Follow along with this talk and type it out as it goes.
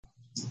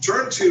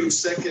Turn to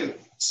 2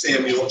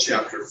 Samuel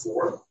chapter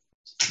 4,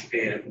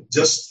 and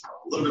just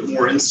a little bit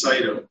more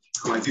insight of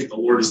how I think the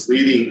Lord is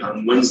leading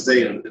on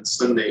Wednesday and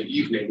Sunday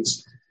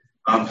evenings.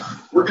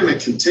 We're going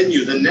to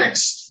continue the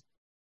next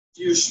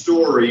few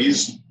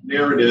stories,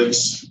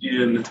 narratives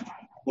in the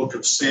book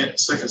of 2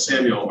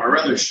 Samuel are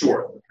rather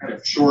short, kind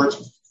of short.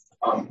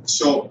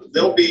 So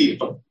they'll be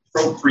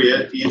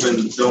appropriate,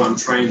 even though I'm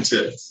trying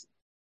to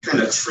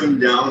kind of trim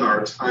down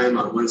our time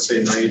on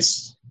Wednesday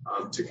nights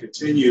to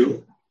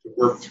continue to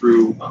work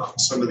through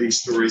some of these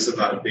stories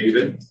about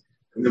David.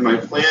 And then my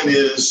plan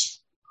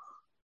is,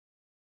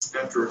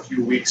 after a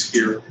few weeks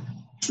here,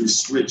 to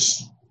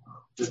switch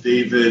the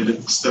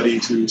David study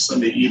to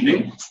Sunday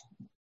evening,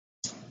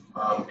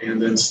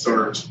 and then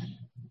start,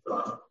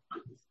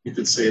 you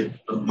could say,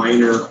 the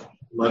minor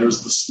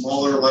letters, the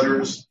smaller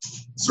letters,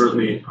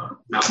 certainly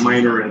not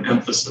minor in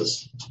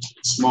emphasis,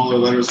 smaller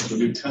letters of the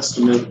New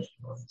Testament,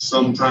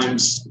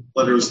 sometimes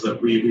letters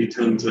that we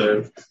tend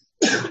to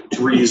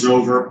breeze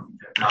over and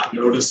not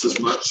notice as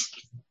much.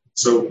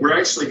 So we're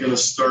actually going to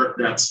start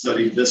that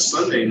study this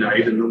Sunday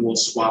night, and then we'll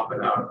swap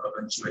it out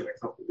eventually in a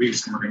couple of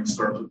weeks. And we're going to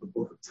start with the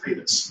book of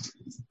Titus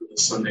for the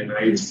Sunday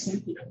night,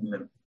 and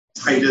then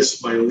Titus,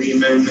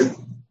 Philemon,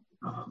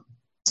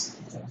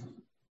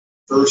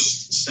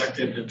 1st,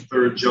 2nd, and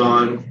 3rd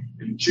John,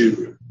 and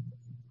Jude.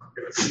 I'm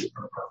going to be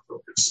our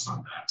focus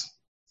on that.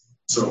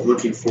 So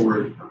looking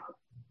forward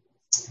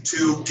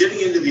to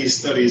getting into these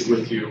studies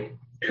with you.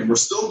 And we're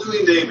still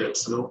doing David,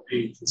 so don't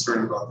be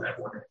concerned about that.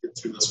 We're going to get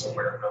through this one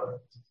way or another.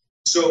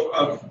 So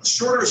a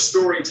shorter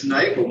story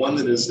tonight, but one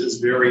that is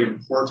very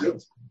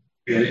important.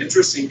 An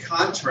interesting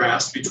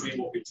contrast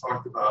between what we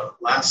talked about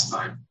last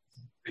time.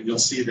 And you'll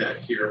see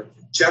that here.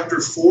 Chapter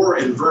 4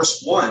 and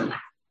verse 1,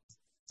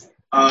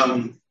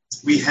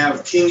 we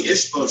have King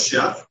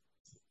Ishbosheth,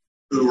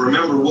 who,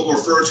 remember, we'll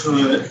refer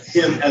to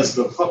him as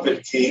the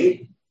puppet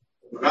king.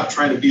 We're not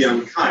trying to be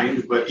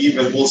unkind, but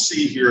even we'll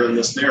see here in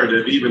this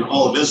narrative, even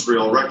all of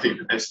Israel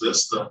recognize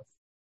this, the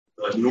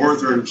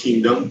northern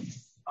kingdom.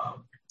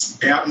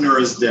 Abner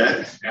is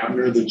dead.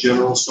 Abner, the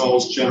general,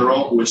 Saul's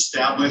general, who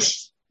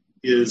established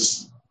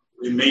his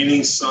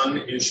remaining son,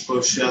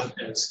 Ishbosheth,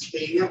 as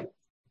king.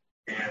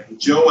 And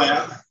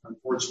Joab,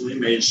 unfortunately,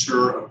 made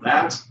sure of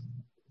that,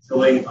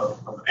 killing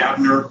of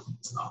Abner.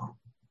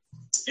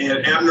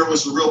 And Abner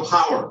was the real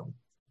power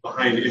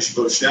behind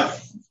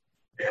Ishbosheth.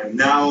 And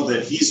now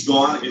that he's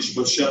gone,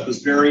 Ishbosheth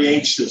is very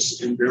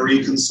anxious and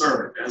very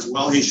concerned, as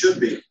well he should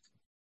be,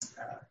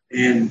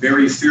 and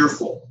very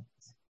fearful.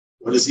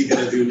 What is he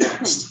going to do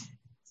next?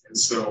 And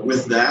so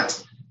with that,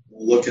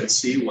 we'll look and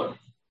see what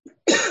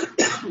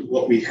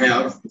we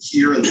have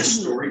here in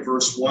this story.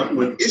 Verse 1,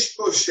 when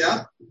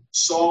Ishbosheth,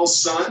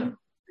 Saul's son,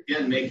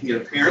 again making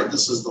it apparent,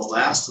 this is the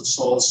last of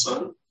Saul's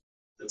son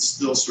that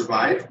still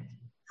survived,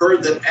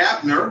 heard that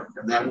Abner,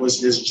 and that was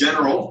his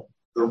general,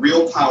 the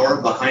real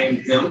power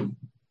behind him,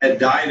 had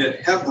died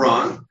at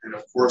Hebron, and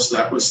of course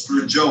that was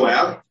through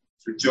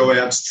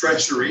Joab's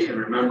treachery. And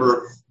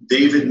remember,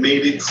 David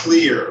made it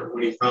clear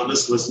when he found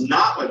this was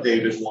not what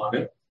David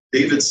wanted.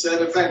 David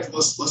said, in fact,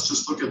 let's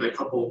just look at a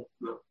couple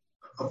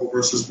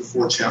verses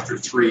before chapter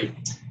 3,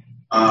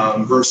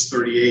 verse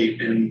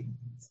 38. And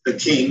the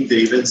king,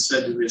 David,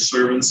 said to his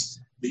servants,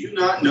 "Do you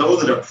not know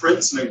that a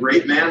prince and a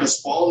great man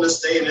has fallen this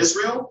day in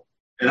Israel?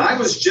 And I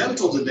was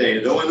gentle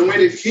today, though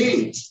anointed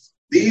king.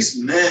 These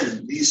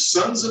men, these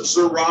sons of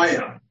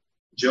Zeruiah,"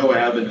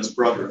 Joab and his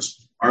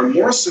brothers, "are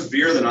more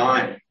severe than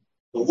I.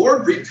 The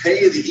Lord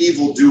repay the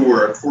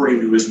evildoer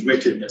according to his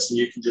wickedness." And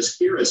you can just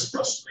hear his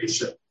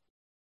frustration.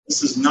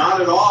 This is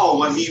not at all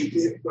what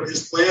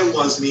his plan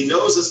was, and he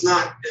knows it's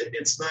not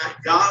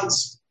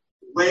God's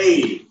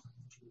way.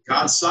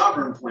 God's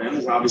sovereign plan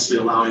is obviously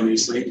allowing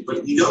these things,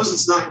 but he knows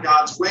it's not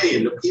God's way,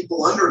 and the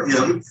people under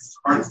him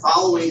aren't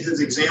following his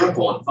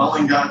example and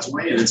following God's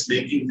way, and it's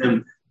making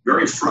him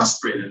very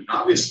frustrated. And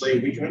obviously,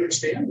 we can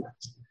understand that.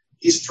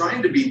 He's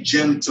trying to be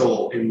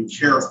gentle and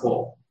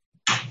careful.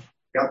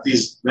 Got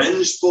these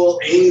vengeful,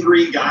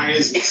 angry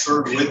guys that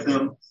serve with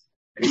him,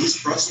 and he's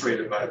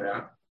frustrated by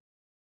that.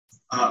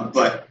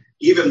 But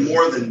even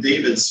more than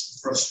David's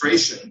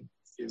frustration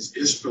is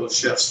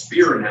Ishbosheth's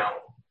fear now.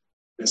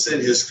 Instead,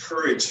 his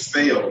courage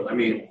failed. I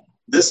mean,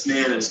 this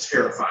man is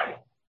terrified,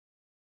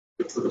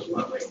 to put it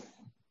bluntly.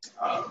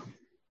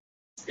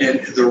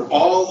 And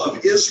all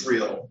of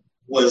Israel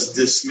was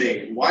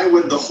dismayed. Why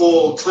would the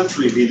whole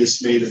country be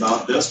dismayed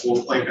about this?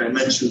 Well, like I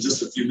mentioned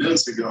just a few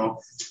minutes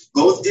ago,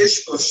 both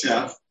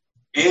Ishbosheth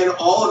and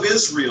all of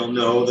Israel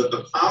know that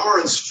the power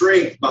and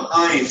strength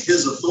behind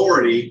his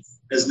authority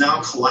has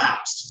now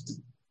collapsed.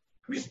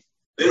 I mean,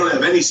 they don't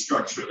have any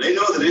structure. They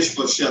know that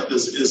Ishbosheth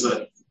is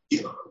a,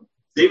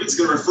 David's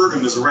going to refer to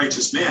him as a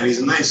righteous man.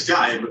 He's a nice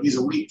guy, but he's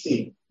a weak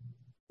king.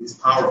 He's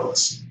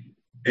powerless.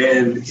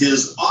 And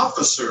his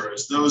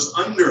officers, those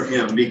under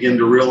him, begin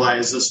to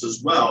realize this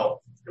as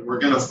well. And we're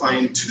going to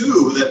find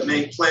two that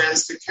make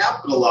plans to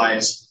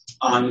capitalize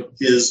on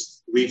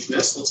his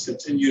weakness. Let's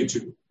continue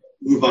to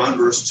move on,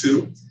 verse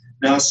 2.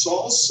 Now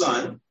Saul's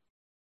son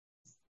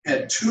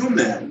had two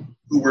men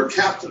who were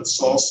captains,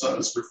 Saul's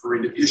sons,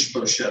 referring to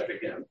Ishbosheth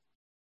again,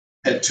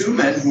 had 2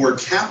 men who were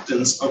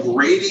captains of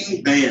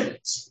raiding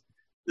bands.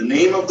 The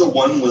name of the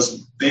one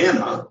was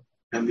Baanah,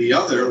 and the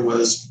other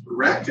was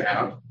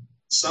Rechab,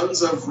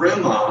 sons of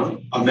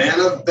Rimmon, a man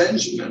of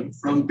Benjamin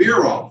from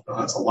Beeroth. Now,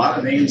 that's a lot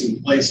of names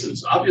and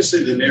places.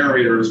 Obviously, the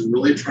narrator is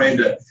really trying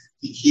to,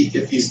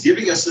 if he's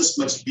giving us this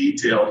much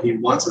detail, he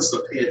wants us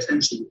to pay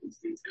attention to these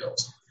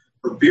details.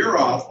 For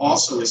Beeroth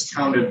also is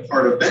counted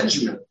part of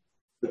Benjamin.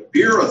 The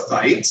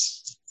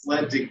Beerothites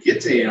fled to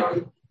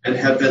Gittaim and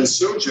have been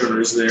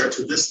sojourners there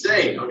to this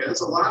day. Okay,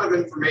 that's a lot of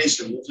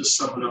information. We'll just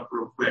sum it up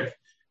real quick.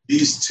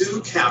 These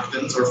 2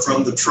 captains are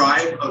from the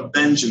tribe of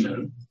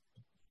Benjamin,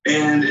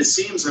 and it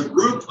seems a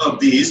group of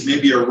these,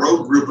 maybe a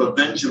rogue group of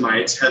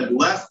Benjamites, had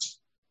left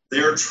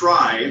their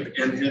tribe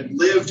and had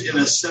lived in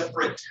a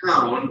separate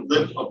town,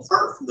 lived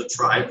apart from the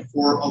tribe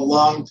for a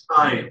long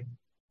time.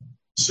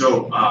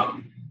 So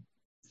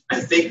I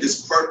think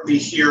it's partly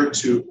here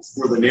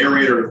for the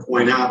narrator to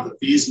point out that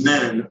these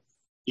men,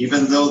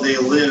 even though they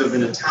live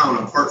in a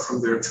town apart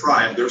from their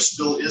tribe, they're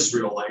still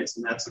Israelites,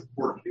 and that's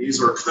important.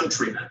 These are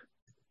countrymen.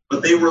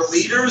 But they were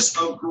leaders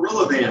of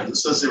guerrilla bands.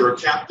 It says they were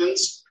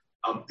captains.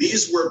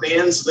 These were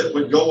bands that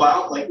would go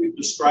out, like we've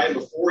described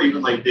before,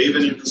 even like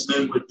David and his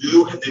men would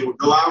do, and they would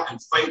go out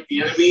and fight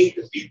the enemy,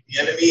 defeat the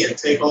enemy, and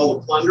take all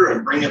the plunder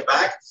and bring it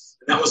back.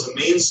 And that was the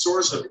main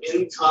source of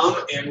income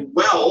and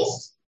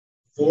wealth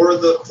for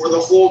the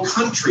whole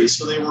country.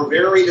 So they were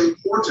very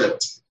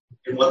important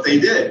in what they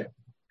did.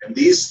 And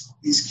these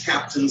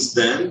captains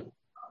then,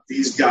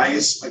 these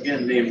guys,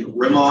 again, named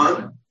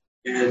Rimmon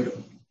and,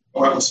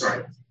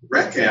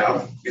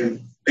 Rechab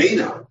and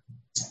Baanah,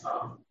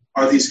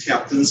 are these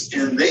captains,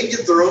 and they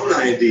get their own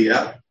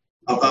idea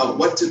about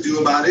what to do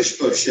about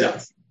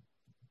Ishbosheth.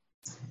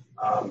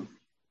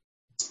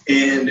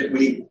 And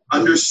we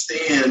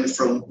understand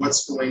from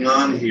what's going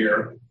on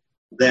here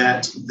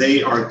that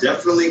they are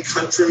definitely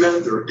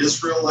countrymen, they're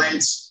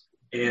Israelites,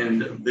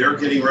 and they're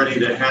getting ready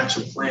to hatch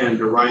a plan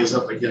to rise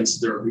up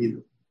against their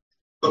leader.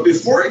 But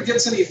before it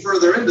gets any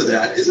further into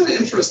that, isn't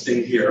it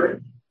interesting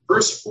here?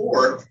 Verse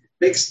 4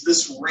 makes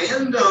this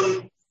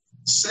random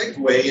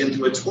segue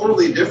into a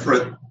totally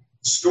different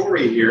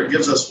story here. It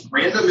gives us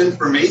random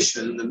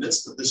information in the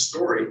midst of this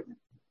story.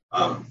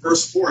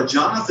 Verse 4,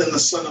 Jonathan, the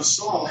son of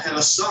Saul, had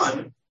a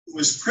son who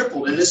was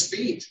crippled in his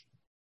feet.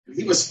 And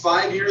he was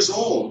 5 years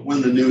old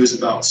when the news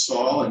about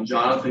Saul and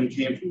Jonathan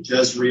came from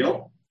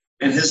Jezreel.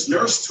 And his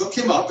nurse took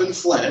him up and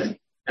fled.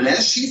 And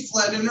as she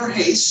fled in her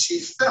haste, he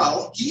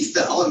fell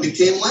and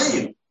became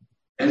lame.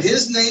 And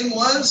his name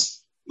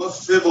was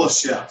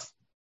Mephibosheth.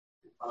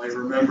 I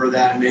remember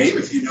that name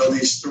if you know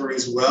these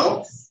stories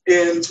well.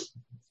 And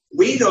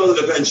we know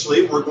that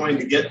eventually we're going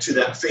to get to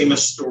that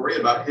famous story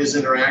about his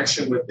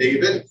interaction with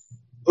David.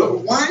 But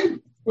why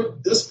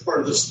put this part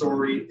of the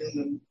story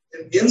and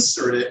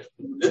insert it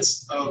in the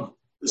midst of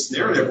this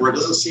narrative where it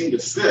doesn't seem to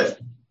fit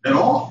at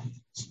all?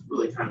 It's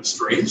really kind of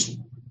strange.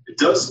 It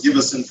does give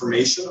us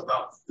information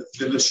about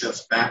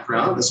Mephibosheth's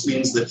background. This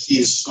means that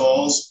he's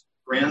Saul's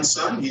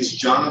grandson. He's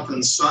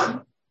Jonathan's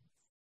son.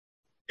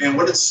 And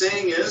what it's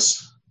saying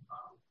is,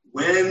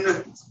 when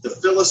the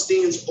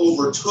Philistines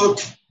overtook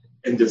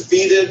and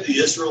defeated the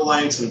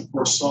Israelites, and of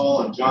course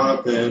Saul and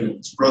Jonathan and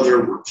his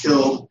brother were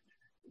killed,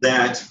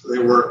 that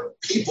there were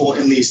people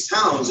in these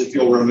towns, if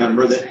you'll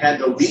remember, that had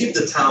to leave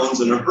the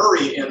towns in a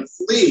hurry and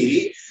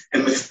flee.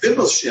 And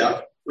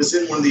Mephibosheth was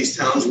in one of these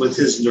towns with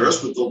his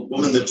nurse, with the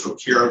woman that took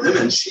care of him,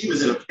 and she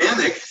was in a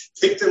panic,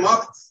 picked him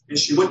up, and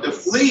she went to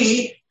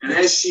flee. And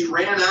as she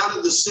ran out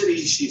of the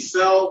city, she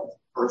fell,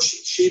 or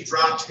she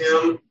dropped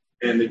him,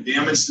 and it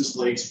damaged his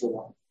legs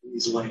for him.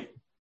 He's lame.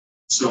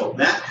 So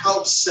that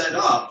helps set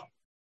up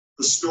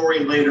the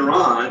story later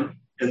on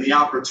and the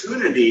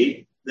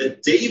opportunity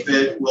that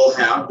David will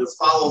have to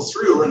follow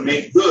through and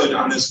make good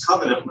on his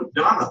covenant with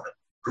Jonathan.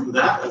 Remember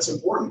that? That's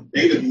important.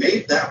 David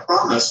made that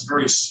promise,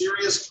 very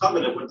serious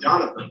covenant with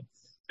Jonathan.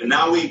 And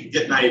now we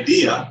get an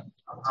idea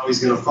of how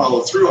he's going to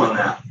follow through on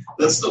that.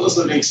 That still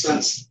doesn't make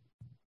sense.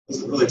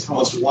 Doesn't really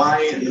tell us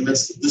why in the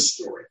midst of this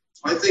story.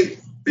 So I think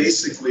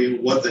basically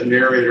what the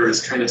narrator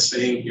is kind of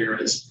saying here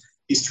is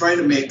he's trying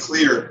to make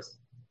clear,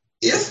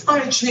 if by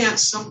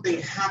chance something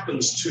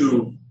happens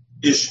to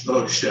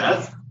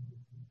Ishbosheth,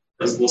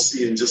 as we'll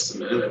see in just a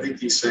minute, I think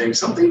he's saying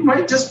something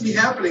might just be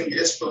happening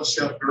to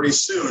Ishbosheth very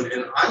soon.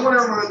 And I want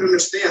everyone to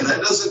understand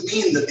that doesn't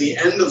mean that that's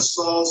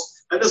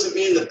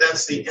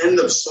the end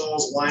of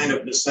Saul's line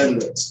of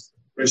descendants.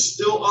 There's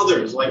still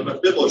others like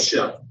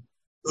Mephibosheth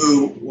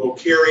who will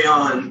carry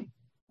on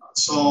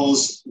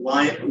Saul's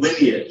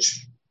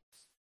lineage.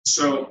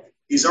 So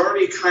he's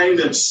already kind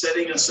of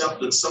setting us up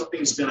that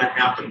something's going to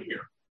happen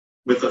here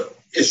with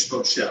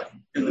Ishbosheth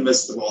in the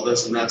midst of all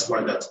this, and that's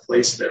why that's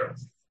placed there.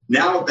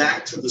 Now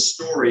back to the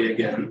story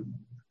again,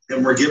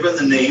 and we're given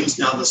the names,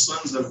 now the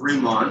sons of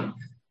Rimmon,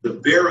 the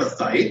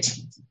Beerothite,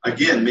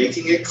 again,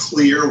 making it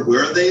clear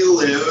where they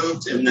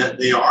lived and that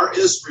they are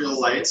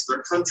Israelites,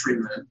 they're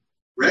countrymen.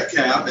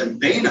 Rechab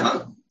and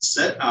Baanah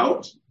set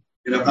out,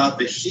 and about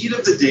the heat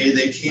of the day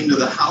they came to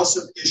the house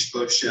of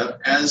Ishbosheth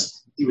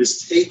as He was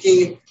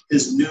taking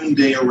his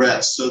noonday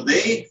rest. So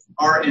they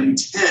are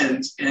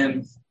intent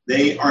and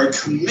they are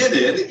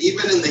committed,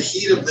 even in the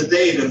heat of the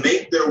day, to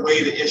make their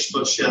way to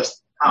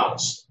Ishbosheth's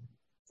house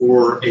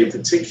for a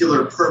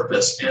particular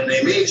purpose. And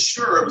they made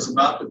sure it was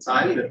about the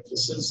time that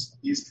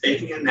he's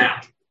taking a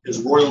nap, his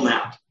royal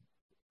nap.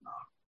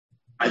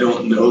 I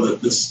don't know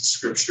that this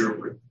scripture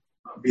would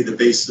be the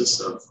basis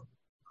of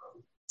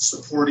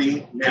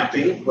supporting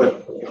napping,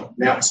 but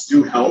naps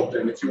do help.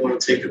 And if you want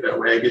to take it that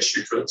way, I guess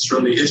you could.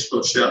 Certainly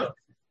Ishbosheth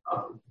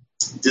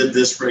did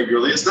this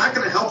regularly. It's not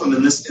going to help him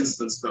in this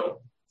instance,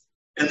 though.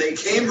 And they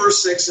came,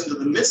 verse 6, into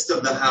the midst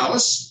of the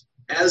house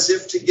as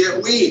if to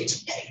get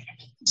wheat.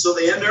 So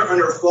they enter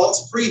under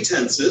false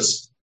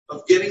pretenses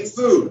of getting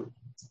food.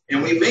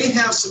 And we may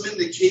have some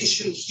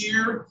indication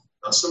here,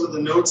 some of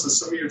the notes in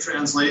some of your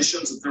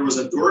translations, that there was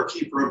a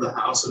doorkeeper of the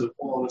house that had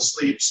fallen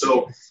asleep.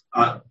 So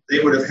they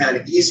would have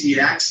had easy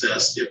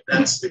access, if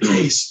that's the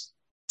case,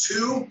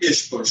 to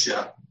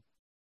Ishbosheth.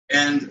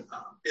 And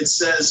it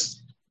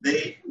says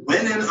they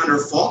went in under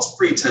false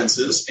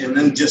pretenses and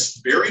then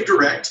just very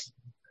direct.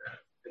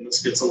 And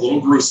this gets a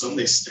little gruesome.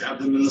 They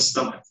stabbed him in the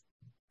stomach.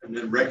 And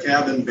then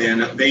Rechab and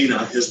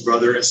Baanah, his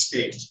brother,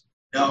 escaped.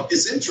 Now,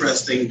 it's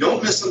interesting.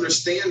 Don't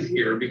misunderstand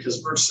here, because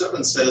verse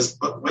 7 says,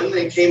 but when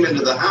they came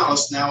into the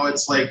house, now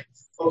it's like,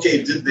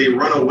 okay, did they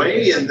run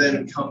away and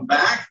then come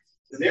back?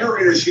 The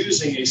narrator is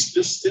using a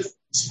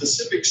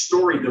specific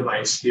story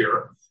device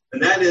here.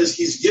 And that is,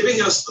 he's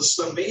giving us the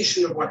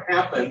summation of what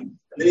happened,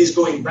 and then he's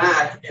going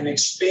back and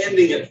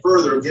expanding it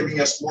further, giving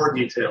us more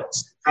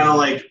details. Kind of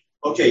like,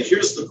 okay,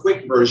 here's the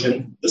quick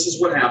version. This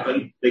is what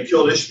happened. They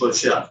killed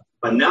Ishbosheth.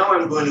 But now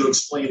I'm going to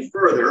explain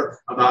further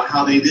about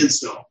how they did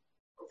so.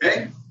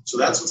 Okay? So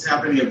that's what's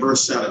happening in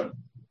verse 7.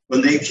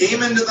 When they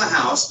came into the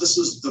house, this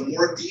is the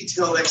more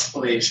detailed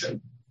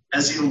explanation.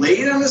 As he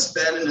laid on his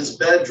bed in his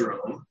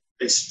bedroom,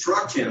 they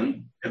struck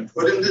him and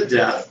put him to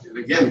death. And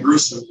again,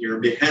 gruesome here,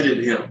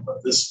 beheaded him.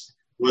 But this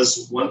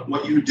was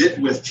what you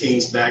did with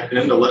kings back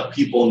then, to let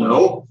people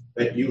know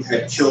that you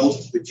had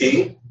killed the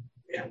king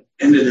and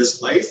ended his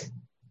life.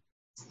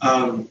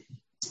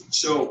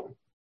 So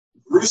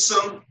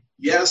gruesome,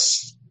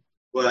 yes,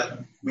 but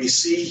we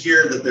see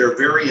here that they're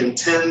very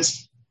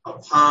intent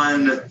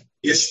upon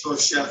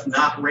Ishbosheth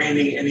not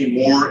reigning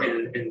anymore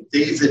and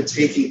David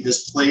taking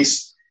his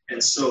place.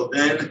 And so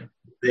then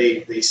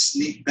they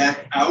sneak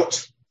back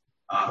out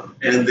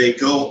and they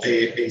go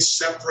a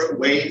separate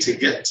way to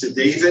get to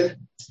David,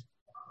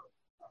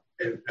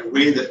 a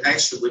way that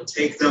actually would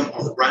take them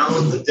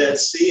around the Dead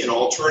Sea, an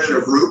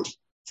alternative route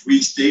to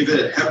reach David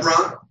at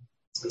Hebron.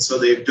 And so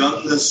they've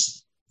done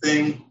this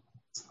thing,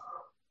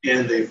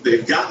 and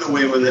they've gotten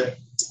away with it.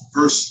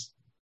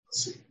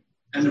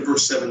 End of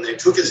verse 7. They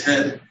took his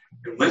head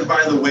and went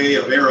by the way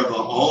of Arabah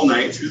all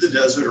night through the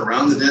desert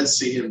around the Dead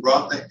Sea, and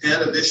brought the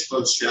head of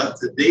Ishbosheth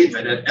to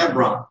David at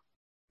Hebron.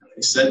 And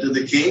they said to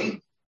the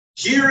king,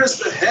 here is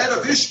the head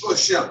of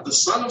Ishbosheth, the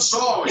son of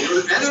Saul,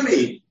 your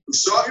enemy, who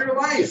sought your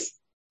life.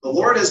 The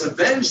Lord has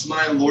avenged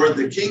my lord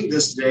the king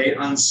this day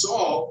on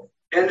Saul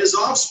and his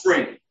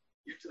offspring.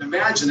 You can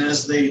imagine,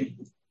 as they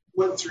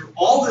went through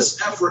all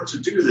this effort to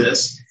do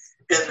this,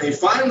 and they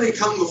finally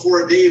come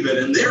before David,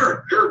 and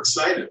they're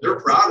excited. They're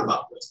proud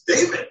about this.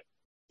 David,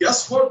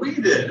 guess what we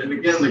did? And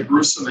again, the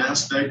gruesome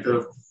aspect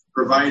of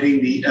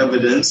providing the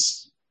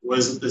evidence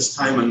was at this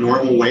time a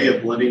normal way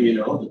of letting you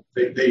know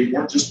that they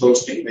weren't just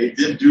boasting. They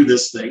did do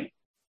this thing.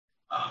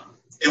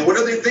 And what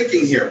are they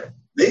thinking here?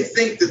 They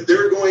think that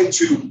they're going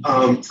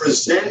to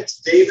present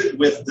David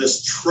with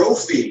this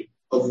trophy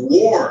of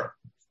war,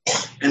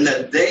 and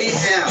that they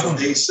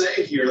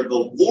say here,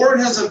 the Lord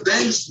has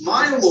avenged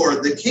my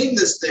Lord, the king,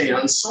 this day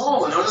on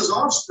Saul and on his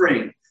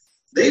offspring.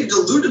 They've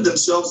deluded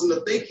themselves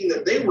into thinking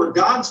that they were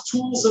God's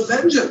tools of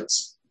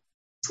vengeance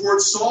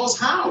towards Saul's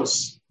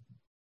house.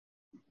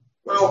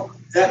 Well,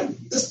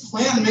 this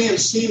plan may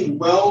have seemed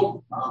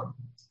well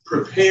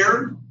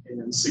prepared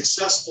and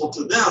successful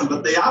to them,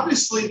 but they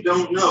obviously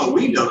don't know.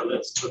 We know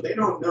this, but they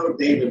don't know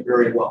David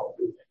very well,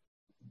 do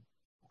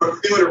they?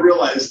 They would have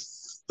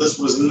realized this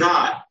was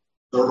not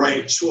the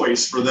right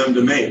choice for them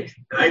to make.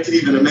 And I could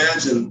even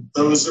imagine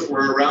those that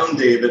were around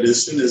David,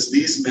 as soon as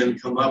these men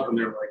come up and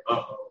they're like,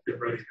 uh-oh, get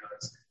ready,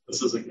 guys.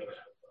 This isn't going to end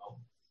well.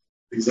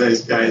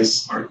 These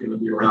guys aren't going to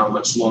be around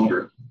much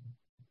longer.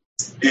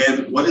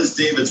 And what is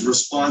David's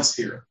response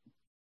here?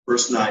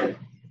 Verse 9.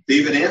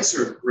 David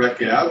answered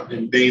Rechab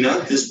and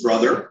Baanah, his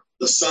brother,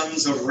 the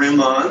sons of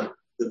Rimmon,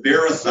 the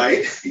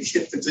Beerothite. He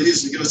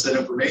continues to give us that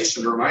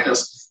information to remind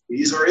us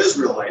these are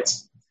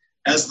Israelites.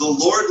 As the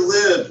Lord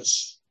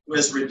lives, who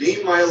has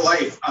redeemed my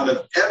life out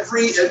of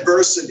every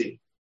adversity.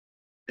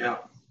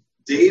 Now,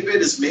 David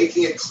is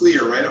making it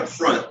clear right up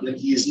front that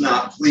he is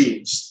not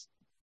pleased.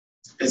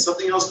 And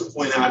something else to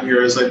point out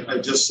here, as I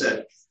just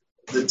said,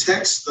 the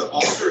text, the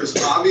author is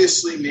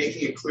obviously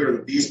making it clear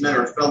that these men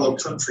are fellow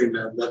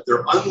countrymen, that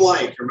they're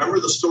unlike. Remember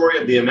the story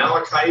of the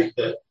Amalekite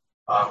that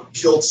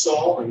killed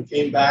Saul and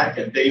came back,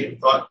 and David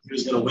thought he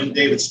was going to win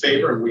David's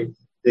favor, and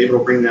David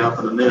will bring that up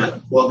in a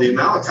minute. Well, the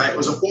Amalekite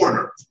was a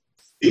foreigner.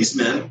 These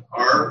men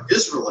are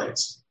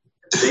Israelites.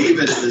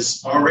 David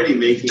is already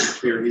making it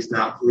clear he's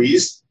not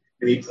pleased.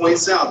 And he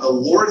points out the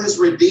Lord has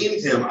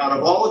redeemed him out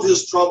of all of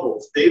his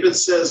troubles. David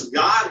says,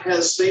 God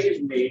has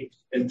saved me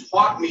and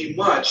taught me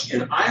much,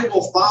 and I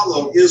will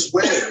follow his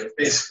way,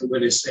 basically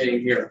what he's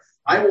saying here.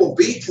 I will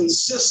be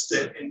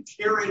consistent in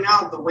carrying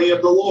out the way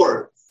of the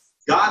Lord.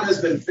 God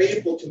has been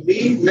faithful to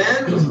me,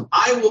 men.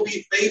 I will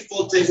be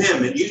faithful to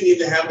him. And you need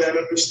to have that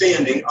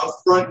understanding up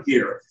front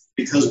here,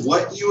 because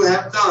what you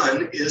have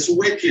done is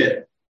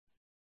wicked.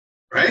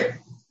 Right?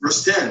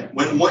 Verse 10,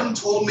 when one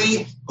told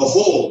me,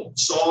 behold,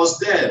 Saul is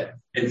dead,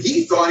 and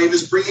he thought he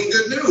was bringing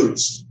good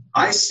news,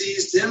 I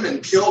seized him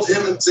and killed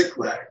him at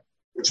Ziklag,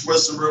 which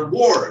was the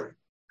reward,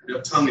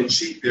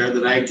 tongue-in-cheek there,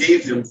 that I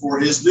gave him for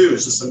his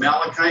news. This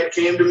Amalekite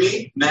came to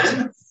me,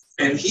 men,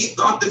 and he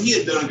thought that he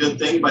had done a good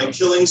thing by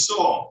killing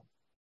Saul.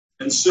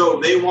 And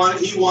so he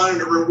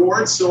wanted a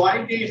reward, so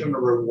I gave him a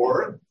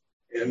reward,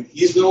 and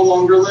he's no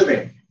longer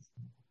living.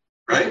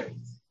 Right?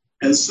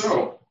 And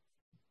so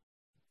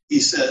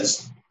he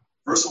says,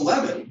 verse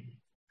 11,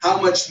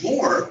 how much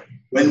more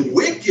when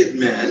wicked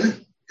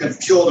men have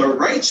killed a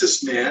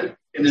righteous man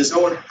in his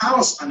own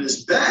house on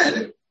his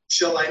bed,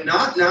 shall I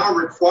not now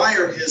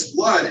require his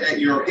blood at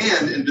your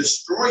hand and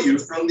destroy you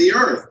from the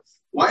earth?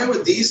 Why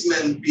would these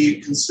men be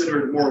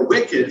considered more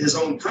wicked, his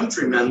own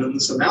countrymen, than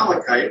this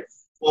Amalekite?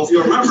 Well, if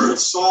you remember,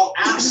 Saul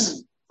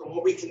asked, from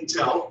what we can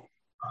tell,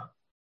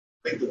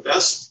 I think the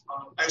best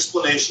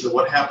explanation of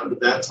what happened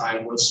at that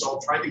time was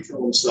Saul tried to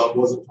kill himself,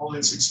 wasn't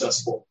totally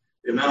successful.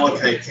 The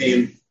Amalekite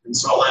came, and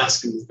Saul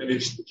asked him to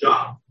finish the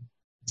job.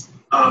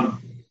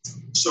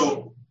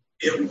 So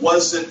it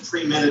wasn't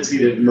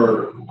premeditated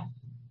murder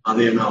on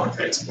the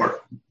Amalekites'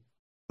 part.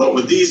 But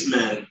with these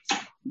men,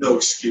 no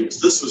excuse.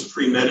 This was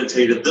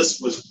premeditated. This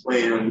was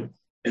planned.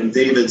 And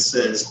David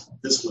says,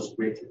 this was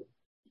wicked.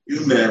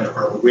 You men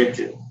are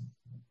wicked.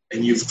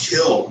 And you've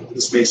killed,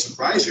 this may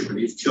surprise you, but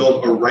you've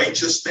killed a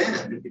righteous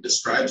man. And he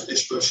describes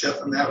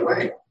Ishbosheth in that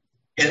way.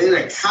 And in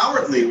a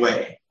cowardly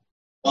way.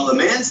 While the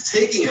man's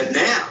taking a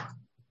nap,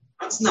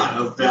 that's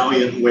not a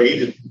valiant way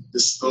to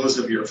dispose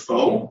of your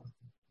foe.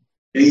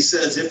 And he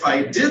says, if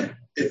I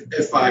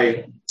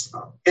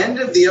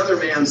ended the other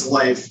man's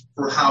life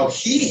for how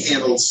he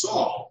handled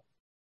Saul,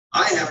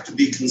 I have to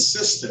be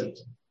consistent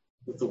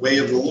with the way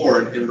of the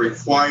Lord and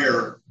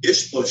require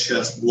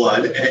Ishbosheth's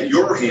blood at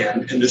your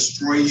hand and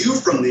destroy you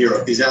from the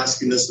earth. He's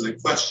asking this in a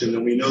question,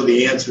 and we know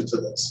the answer to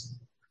this.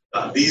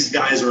 These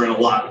guys are in a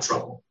lot of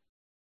trouble.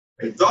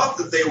 They thought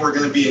that they were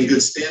going to be in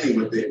good standing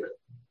with David.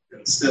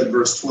 Instead,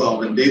 verse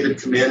 12, and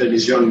David commanded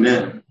his young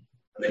men,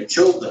 and they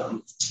killed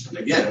them. And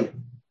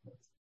again,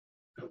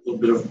 a little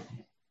bit of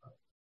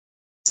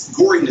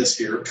goriness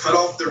here, cut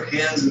off their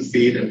hands and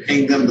feet and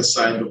hanged them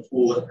beside the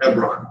pool at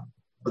Hebron.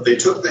 But they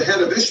took the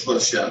head of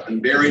Ishbosheth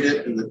and buried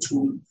it in the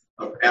tomb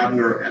of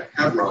Abner at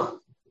Hebron.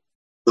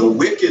 The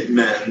wicked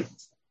men,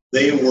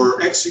 they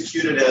were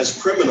executed as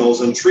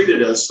criminals and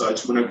treated as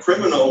such. When a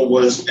criminal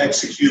was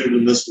executed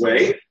in this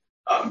way,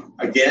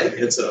 again,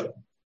 it's a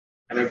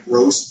kind of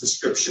gross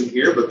description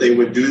here, but they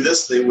would do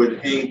this. They would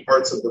hang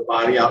parts of the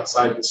body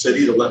outside the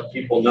city to let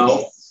people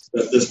know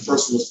that this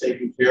person was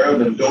taken care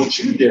of, and don't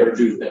you dare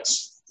do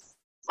this.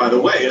 By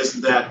the way,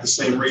 isn't that the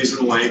same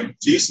reason why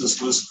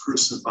Jesus was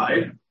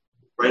crucified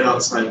right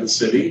outside the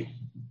city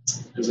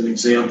as an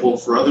example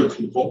for other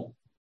people?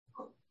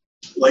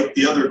 Like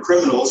the other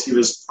criminals, he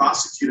was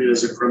prosecuted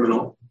as a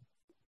criminal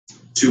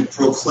to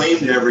proclaim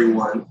to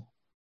everyone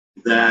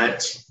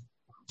that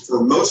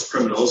for most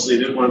criminals, they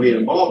didn't want to be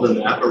involved in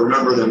that. But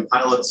remember, then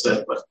Pilate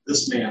said, but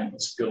this man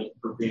was killed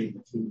for being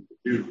the king of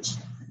the Jews.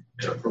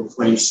 And it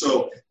proclaimed.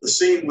 So the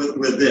same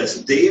with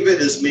this. David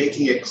is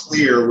making it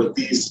clear with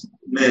these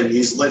men.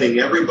 He's letting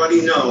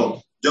everybody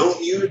know,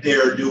 don't you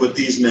dare do what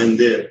these men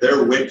did.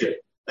 They're wicked.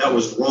 That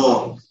was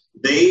wrong.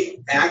 They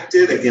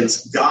acted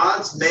against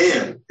God's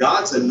man,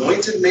 God's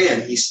anointed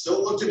man. He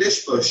still looked at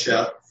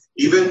Ishbosheth,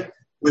 even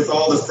with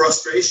all the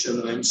frustration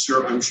that I'm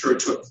sure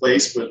took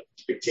place with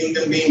the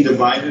kingdom being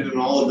divided and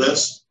all of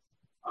this.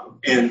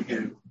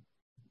 And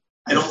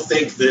I don't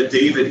think that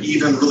David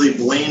even really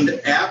blamed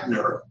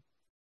Abner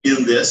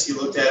in this. He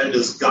looked at it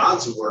as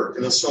God's work.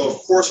 And so, of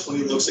course, when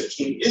he looks at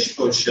King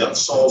Ishbosheth,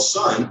 Saul's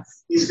son,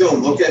 he's going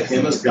to look at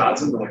him as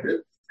God's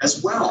anointed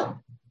as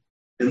well.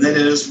 And that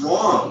it is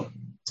wrong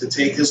to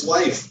take his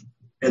life.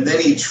 And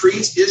then he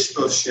treats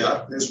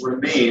Ishbosheth, his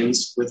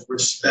remains, with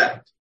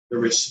respect, the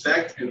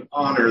respect and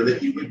honor that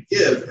he would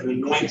give an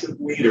anointed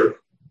leader.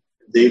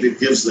 David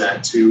gives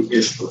that to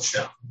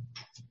Ishbosheth.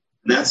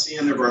 And that's the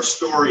end of our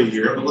story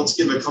here, but let's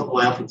give a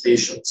couple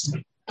applications.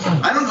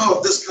 I don't know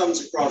if this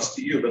comes across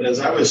to you, but as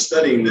I was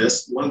studying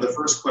this, one of the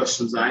first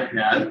questions I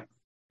had,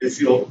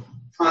 if you'll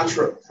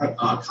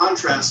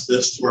contrast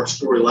this to our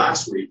story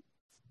last week,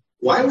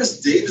 why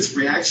was David's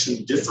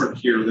reaction different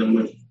here than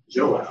with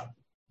Joab?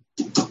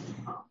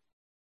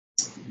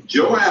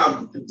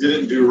 Joab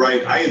didn't do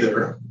right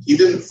either. He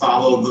didn't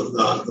follow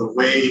the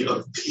way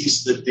of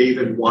peace that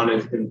David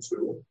wanted him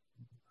to.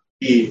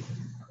 He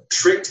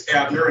tricked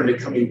Abner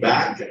into coming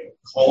back and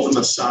called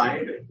him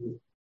aside and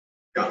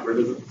got rid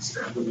of him,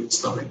 stabbed him in the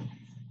stomach.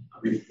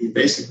 mean, he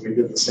basically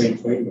did the same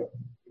thing that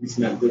these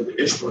men did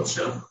to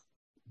Ishbosheth.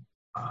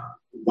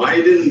 Why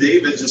didn't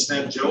David just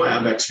have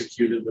Joab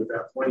executed at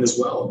that point as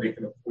well,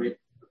 making an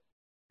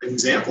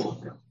example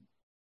of him?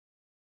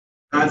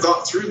 And I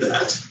thought through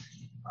that.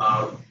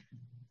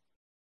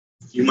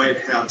 You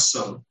might have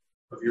some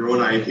of your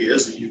own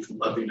ideas that you can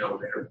let me know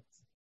there.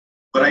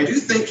 But I do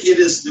think it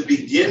is the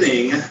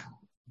beginning.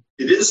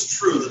 It is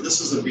true that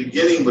this is the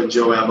beginning with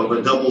Joab of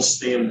a double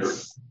standard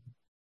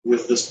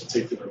with this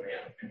particular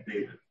man and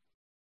David.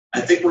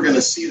 I think we're going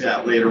to see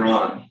that later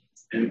on.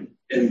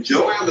 And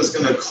Joab is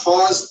going to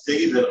cause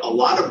David a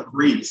lot of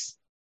grief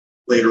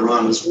later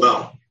on as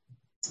well.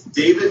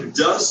 David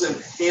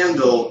doesn't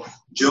handle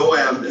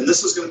Joab, and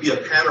this is going to be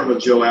a pattern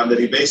with Joab, that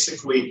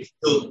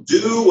he'll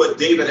do what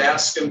David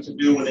asks him to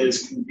do when it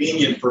is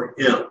convenient for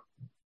him.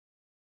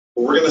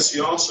 But we're going to see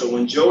also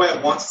when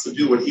Joab wants to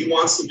do what he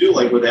wants to do,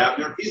 like with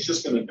Abner, he's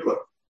just going to do it.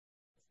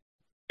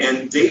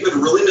 And David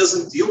really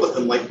doesn't deal with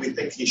him like we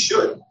think he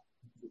should.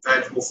 In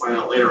fact, we'll find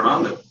out later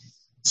on that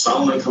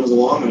Solomon comes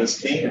along and is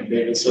king, and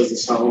David says to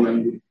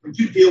Solomon, would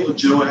you deal with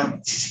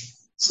Joab?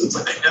 Since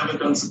I haven't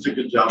done such a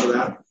good job of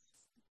that.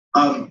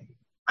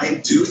 I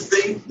do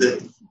think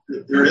that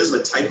there is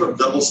a type of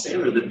double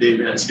standard that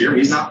David has here.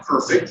 He's not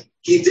perfect.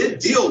 He did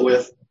deal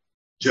with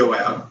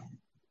Joab,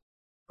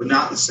 but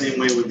not the same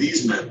way with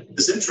these men.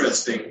 It's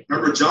interesting.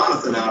 Remember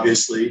Jonathan,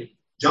 obviously.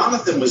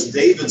 Jonathan was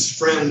David's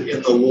friend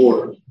in the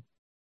Lord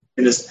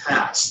in his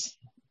past.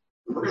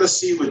 We're going to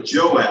see with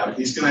Joab,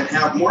 he's going to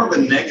have more of a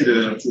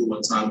negative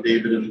influence on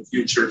David in the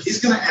future.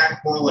 He's going to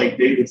act more like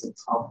David's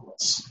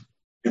accomplice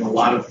in a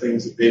lot of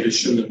things that David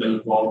shouldn't have been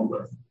involved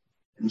with.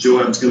 And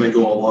Joab's going to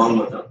go along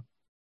with him.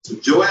 So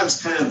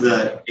Joab's kind of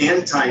the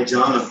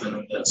anti-Jonathan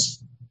of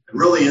this. And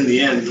really, in the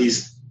end,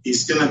 he's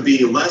going to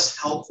be less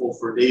helpful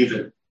for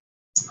David.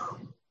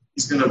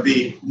 He's going to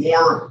be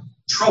more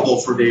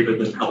trouble for David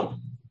than help.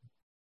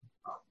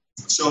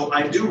 So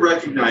I do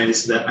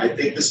recognize that I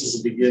think this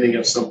is the beginning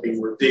of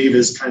something where David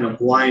is kind of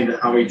blind to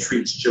how he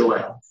treats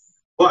Joab.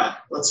 But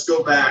let's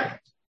go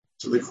back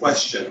to the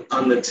question.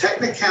 On the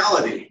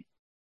technicality,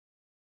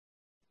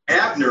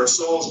 Abner,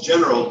 Saul's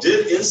general,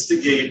 did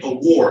instigate a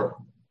war,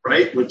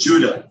 right, with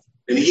Judah.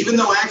 And even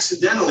though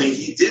accidentally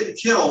he did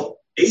kill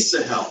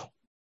Asahel,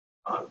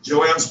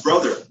 Joab's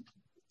brother,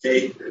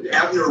 okay,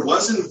 Abner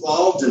was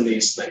involved in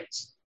these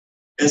things.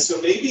 And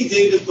so maybe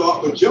David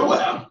thought with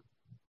Joab,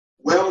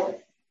 well,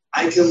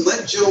 I can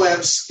let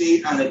Joab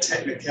skate on a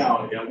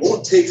technicality. I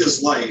won't take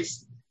his life,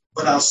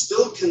 but I'll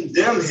still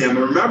condemn him. And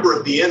remember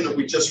at the end that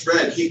we just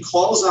read, he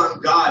calls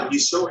on God.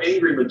 He's so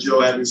angry with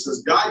Joab. He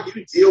says, God,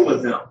 you deal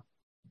with him.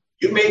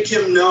 You make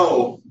him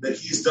know that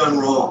he's done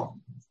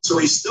wrong. So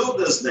he still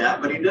does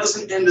that, but he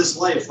doesn't end his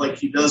life like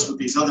he does with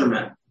these other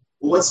men.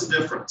 Well, what's the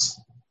difference?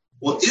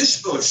 Well,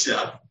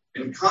 Ishbosheth,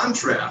 in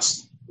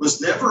contrast,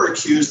 was never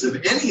accused of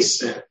any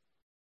sin.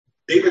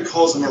 David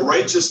calls him a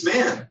righteous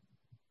man.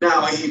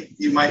 Now,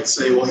 you might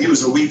say, well, he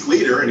was a weak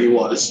leader, and he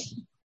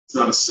was. It's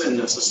not a sin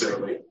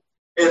necessarily.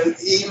 And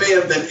he may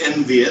have been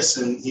envious,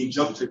 and he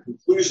jumped to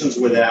conclusions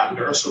with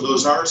Abner, so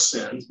those are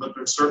sins, but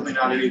they're certainly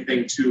not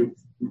anything to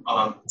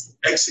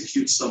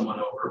execute someone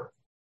over.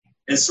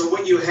 And so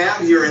what you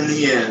have here in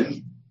the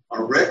end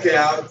are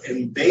Rechab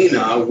and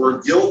Baanah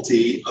were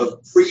guilty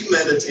of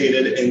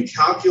premeditated and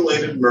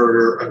calculated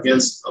murder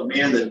against a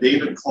man that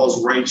David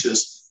calls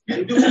righteous,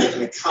 and doing it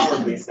in a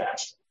cowardly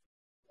fashion.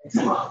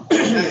 Come on,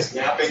 that guy's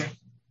napping.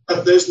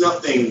 But there's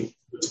nothing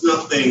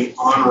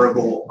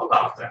honorable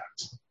about that.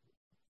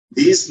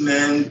 These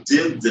men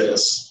did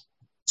this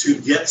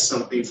to get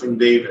something from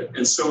David.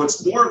 And so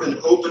it's more of an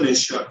open and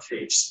shut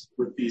case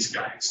with these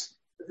guys,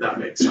 if that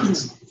makes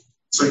sense.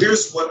 So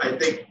here's what I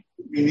think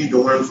we need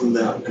to learn from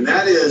them. And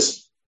that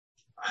is,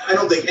 I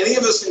don't think any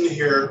of us in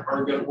here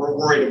we're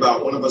worried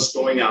about one of us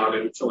going out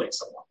and killing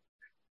someone.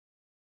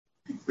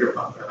 Be clear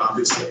about that,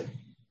 obviously.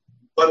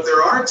 But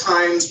there are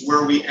times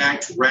where we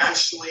act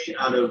rashly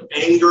out of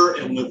anger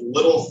and with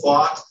little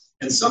thought.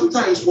 And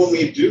sometimes when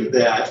we do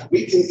that,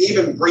 we can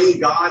even bring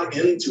God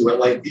into it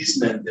like these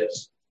men did.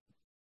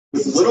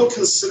 With little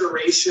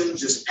consideration,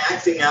 just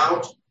acting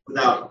out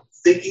without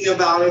thinking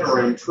about it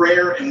or in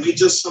prayer. And we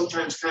just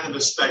sometimes kind of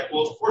expect,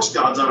 well, of course,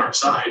 God's on our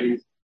side.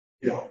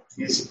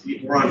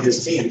 We're on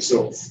his team.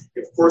 So,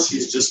 of course,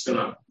 he's just going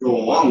to go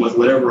along with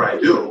whatever I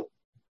do.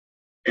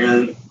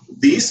 And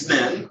these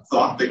men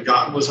thought that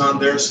God was on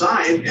their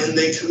side, and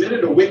they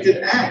committed a wicked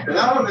act. And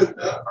that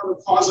would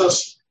cause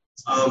us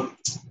a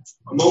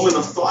moment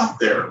of thought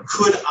there.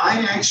 Could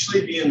I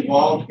actually be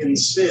involved in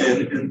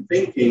sin and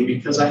thinking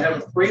because I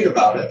haven't prayed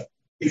about it,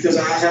 because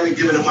I haven't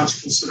given it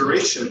much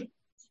consideration?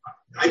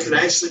 I could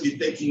actually be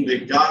thinking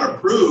that God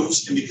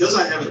approves, and because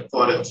I haven't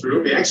thought it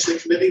through, be actually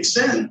committing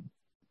sin.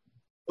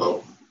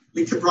 Well,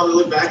 we could probably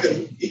look back at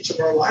each of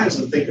our lives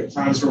and think of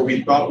times where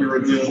we thought we were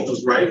doing what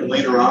was right, and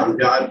later on,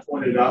 God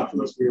pointed out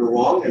to us we were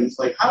wrong, and it's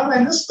like, how did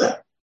I miss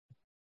that?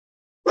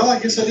 Well, I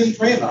guess I didn't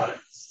pray about it.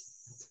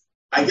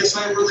 I guess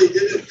I really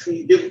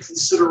didn't give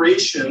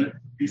consideration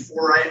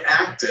before I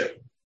acted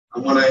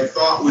on what I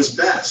thought was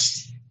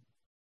best.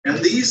 And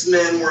these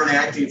men weren't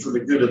acting for the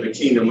good of the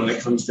kingdom when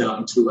it comes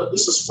down to it.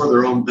 This is for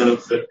their own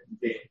benefit and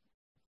gain.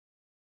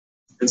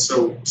 And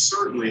so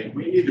certainly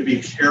we need to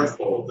be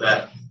careful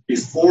that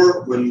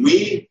when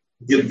we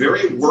get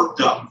very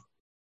worked up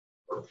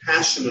or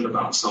passionate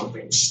about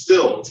something,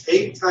 still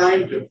take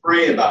time to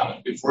pray about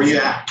it before you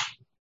act.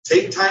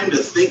 Take time to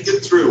think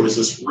it through. Is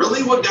this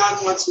really what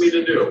God wants me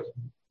to do?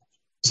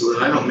 So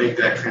that I don't make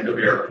that kind of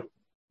error.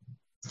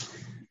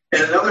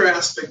 And another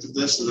aspect of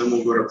this, and then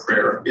we'll go to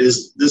prayer,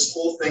 is this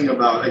whole thing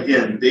about,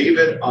 again,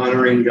 David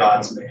honoring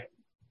God's man.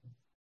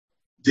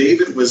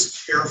 David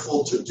was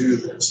careful to do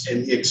this,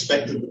 and he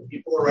expected the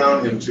people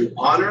around him to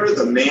honor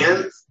the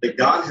man that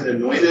God had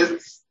anointed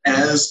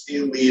as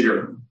a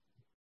leader.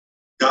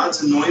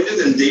 God's anointed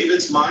in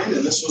David's mind,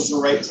 and this was the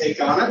right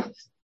take on it.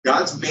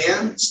 God's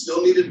man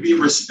still needed to be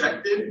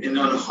respected and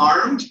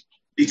unharmed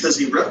because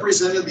he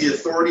represented the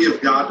authority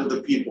of God to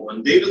the people.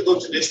 And David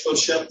looked at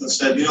Ishbosheth and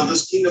said,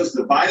 this kingdom's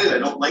divided. I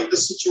don't like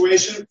this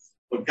situation,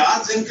 but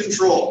God's in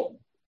control.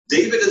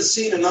 David had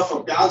seen enough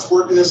of God's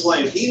work in his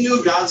life. He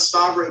knew God's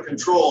sovereign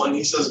control, and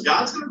he says,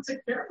 God's going to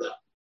take care of that.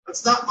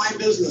 That's not my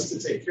business to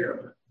take care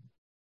of it.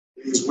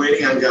 He's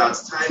waiting on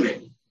God's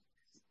timing.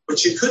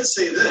 But you could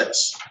say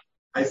this.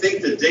 I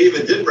think that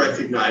David did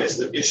recognize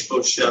that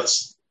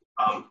Ishbosheth's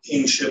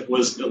kingship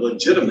was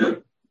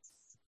illegitimate,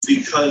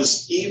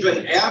 because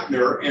even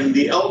Abner and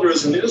the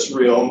elders in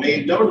Israel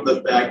made note of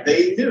the fact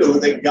they knew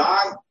that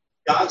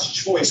God's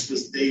choice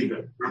was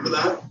David. Remember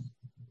that?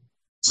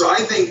 So I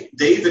think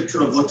David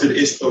could have looked at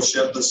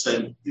Ishbosheth and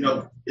said,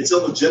 it's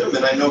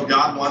illegitimate. I know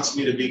God wants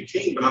me to be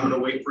king, but I'm going to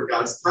wait for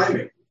God's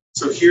timing.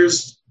 So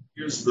here's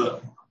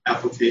the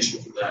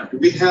application for that. Do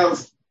we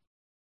have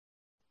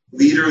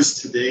leaders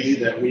today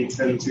that we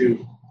tend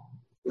to,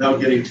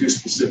 without getting too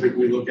specific,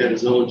 we look at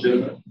as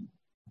illegitimate?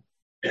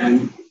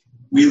 And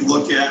we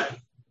look at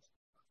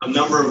a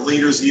number of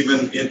leaders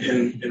even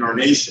in our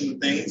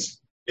nation things,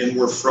 and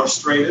we're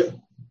frustrated.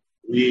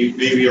 We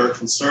maybe are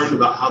concerned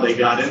about how they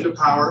got into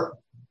power.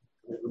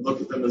 We look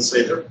at them and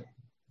say,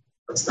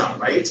 that's not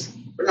right.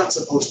 They're not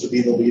supposed to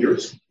be the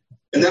leaders.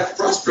 And that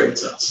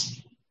frustrates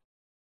us.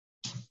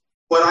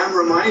 What I'm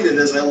reminded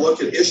as I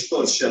look at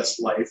Ishbosheth's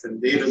life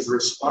and David's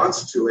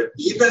response to it,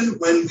 even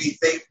when we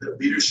think that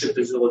leadership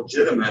is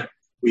illegitimate,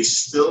 we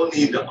still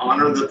need to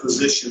honor the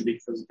position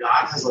because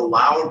God has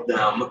allowed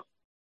them,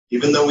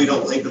 even though we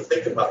don't like to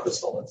think about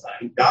this all the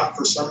time, God,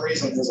 for some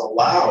reason, has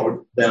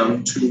allowed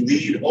them to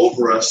lead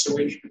over us, so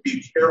we need to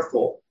be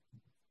careful.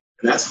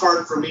 And that's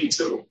hard for me,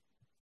 too.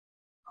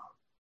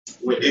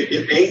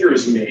 It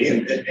angers me,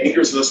 and it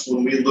angers us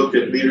when we look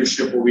at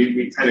leadership where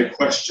we kind of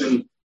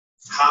question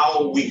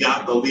how we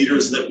got the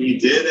leaders that we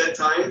did at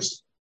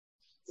times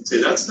and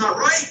say, that's not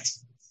right.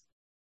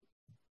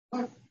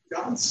 But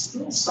God's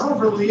still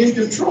sovereignly in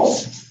control.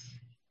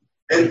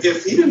 And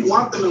if he didn't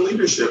want them in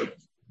leadership,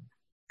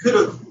 could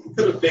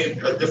have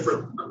made a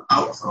different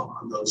outcome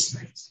on those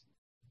things.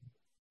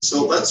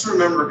 So let's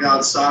remember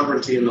God's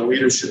sovereignty in the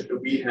leadership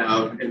that we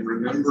have and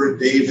remember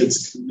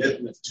David's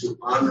commitment to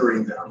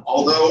honoring them.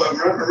 Although,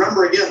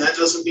 remember again, that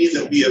doesn't mean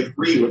that we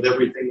agree with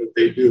everything that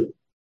they do.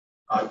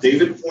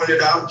 David pointed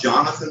out,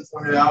 Jonathan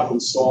pointed out when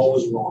Saul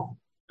was wrong.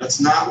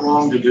 That's not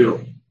wrong to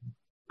do.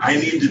 I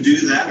need to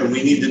do that, and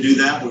we need to do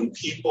that when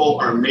people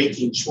are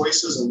making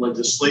choices and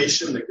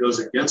legislation that goes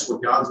against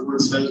what God's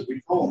word says.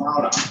 We call them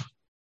out on it.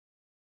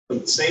 But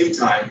at the same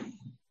time,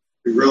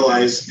 we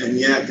realize, and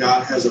yet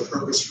God has a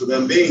purpose for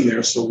them being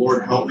there. So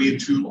Lord, help me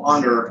to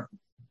honor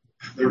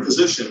their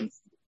position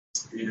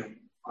in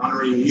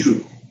honoring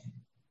you,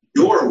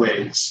 your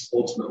ways,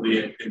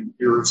 ultimately, in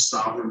your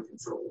sovereign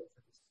control.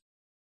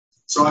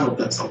 So I hope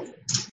that's helpful.